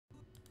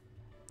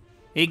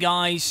Hey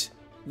guys,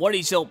 what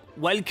is up?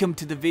 Welcome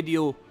to the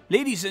video.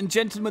 Ladies and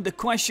gentlemen, the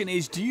question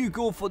is, do you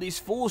go for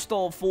this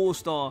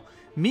 4-star,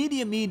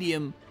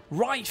 medium,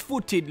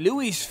 right-footed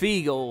Luis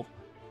Figo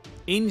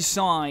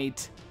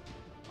inside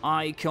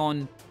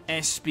Icon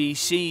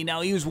SBC?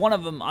 Now, he was one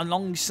of them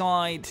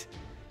alongside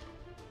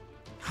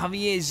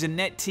Javier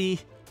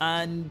Zanetti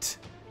and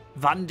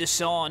Van der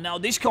Sar. Now,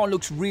 this car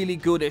looks really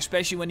good,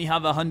 especially when you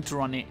have a Hunter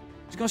on it.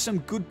 He's got some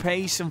good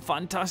pace, some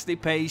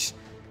fantastic pace,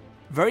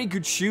 very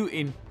good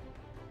shooting,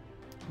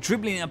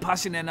 dribbling and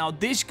passing. And now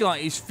this guy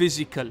is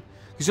physical,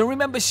 because I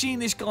remember seeing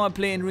this guy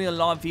play in real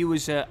life. He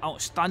was an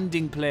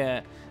outstanding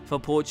player for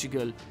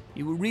Portugal.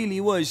 He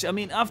really was. I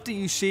mean, after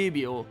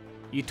Eusebio,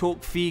 you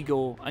talk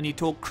Figo and you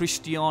talk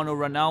Cristiano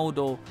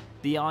Ronaldo,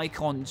 the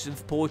icons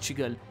of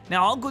Portugal.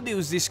 Now, how good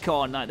was this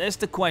car? Now, that's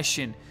the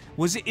question.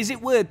 Is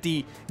it worth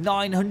the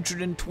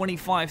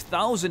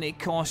 925,000 it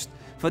cost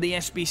for the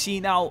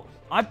SBC? Now,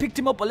 I picked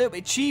him up a little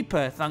bit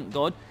cheaper, thank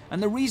God.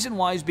 And the reason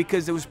why is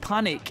because there was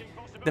panic.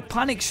 The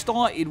panic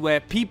started where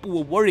people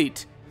were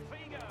worried,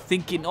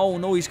 thinking, oh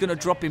no, he's going to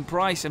drop in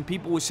price, and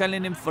people were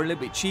selling him for a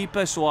little bit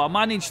cheaper. So I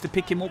managed to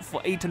pick him up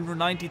for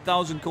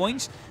 890,000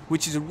 coins,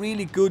 which is a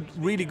really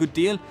good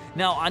deal.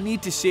 Now, I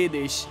need to say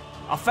this.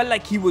 I felt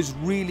like he was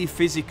really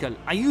physical.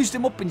 I used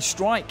him up in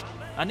strike.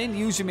 I didn't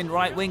use him in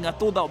right wing. I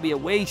thought that would be a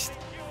waste.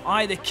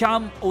 Either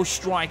cam or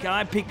strike.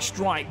 I picked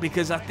strike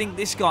because I think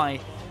this guy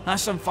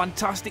has some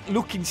fantastic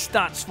looking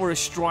stats for a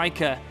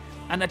striker.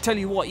 And I tell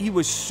you what, he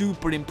was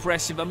super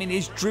impressive. I mean,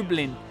 his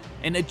dribbling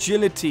and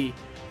agility.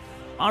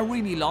 I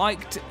really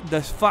liked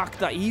the fact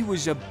that he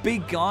was a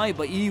big guy,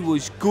 but he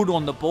was good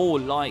on the ball.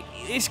 Like,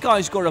 this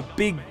guy's got a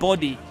big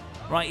body,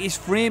 right? His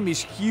frame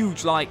is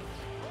huge. Like,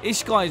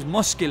 this guy is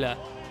muscular.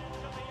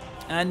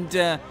 And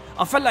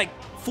I felt like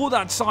for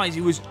that size,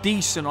 he was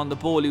decent on the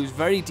ball. He was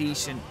very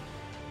decent.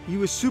 He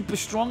was super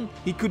strong.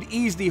 He could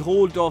easily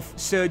hold off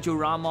Sergio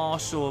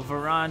Ramos or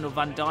Varane or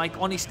Van Dijk.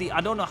 Honestly,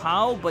 I don't know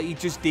how, but he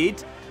just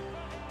did.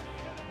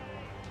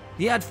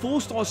 He had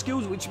 4-star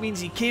skills, which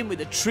means he came with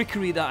the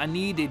trickery that I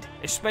needed,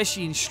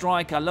 especially in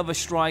striker. I love a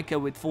striker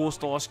with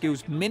 4-star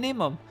skills.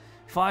 Minimum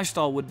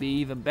 5-star would be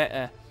even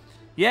better.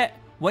 Yeah,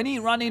 when he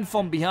ran in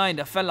from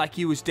behind, I felt like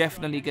he was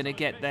definitely going to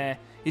get there.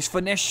 His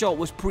finesse shot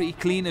was pretty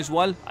clean as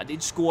well. I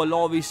did score a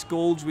lot of his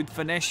goals with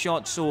finesse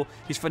shots, so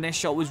his finesse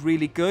shot was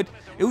really good.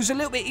 It was a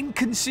little bit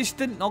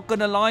inconsistent, not going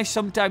to lie.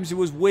 Sometimes it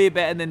was way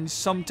better than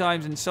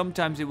sometimes, and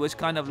sometimes it was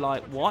kind of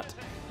like, what?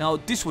 Now,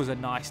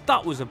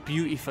 that was a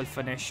beautiful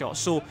finesse shot.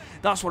 So,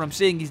 that's what I'm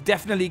saying. He's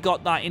definitely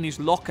got that in his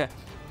locker.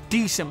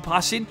 Decent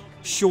passing,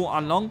 short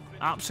and long,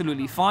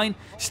 absolutely fine.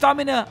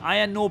 Stamina, I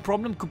had no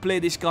problem. Could play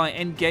this guy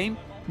end game.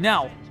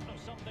 Now,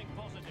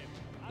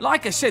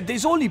 like I said,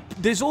 there's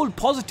all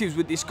positives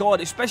with this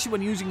card, especially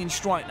when using in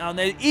strike. Now,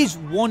 there is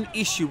one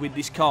issue with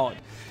this card.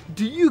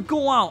 Do you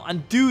go out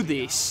and do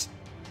this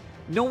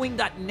knowing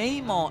that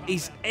Neymar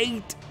is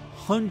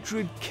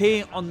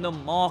 800k on the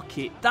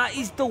market? That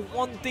is the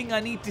one thing I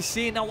need to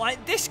say. Now,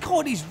 this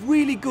card is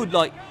really good.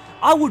 Like,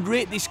 I would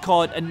rate this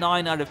card a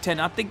 9 out of 10.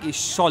 I think it's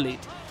solid.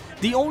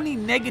 The only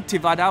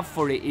negative I'd have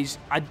for it is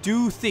I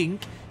do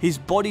think his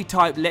body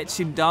type lets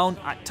him down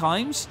at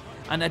times.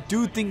 And I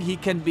do think he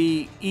can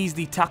be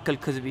easily tackled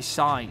because of his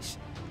size.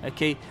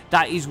 Okay,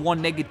 that is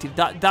one negative.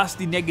 That's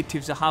the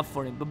negatives I have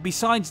for him. But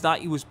besides that,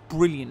 he was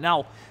brilliant.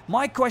 Now,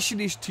 my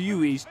question is to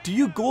you is, do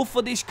you go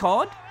for this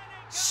card?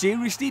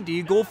 Seriously, do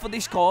you go for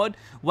this card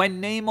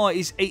when Neymar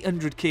is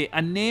 800k?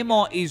 And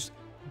Neymar is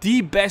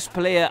the best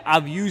player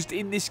I've used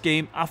in this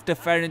game after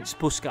Ferenc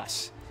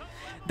Puskas.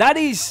 That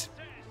is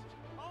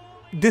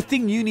the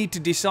thing you need to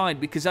decide.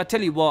 Because I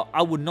tell you what,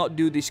 I would not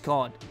do this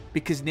card.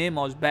 Because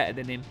Neymar's better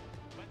than him.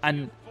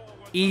 And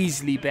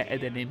easily better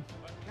than him.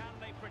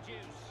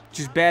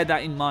 Just bear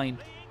that in mind.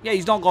 Yeah,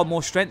 he's not got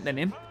more strength than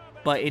him,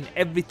 but in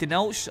everything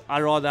else,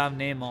 I'd rather have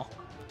Neymar.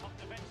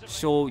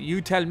 So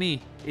you tell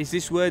me, is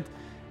this worth?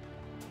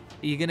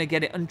 Are you gonna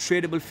get an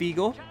untradeable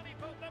Figo?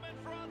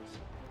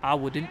 I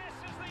wouldn't.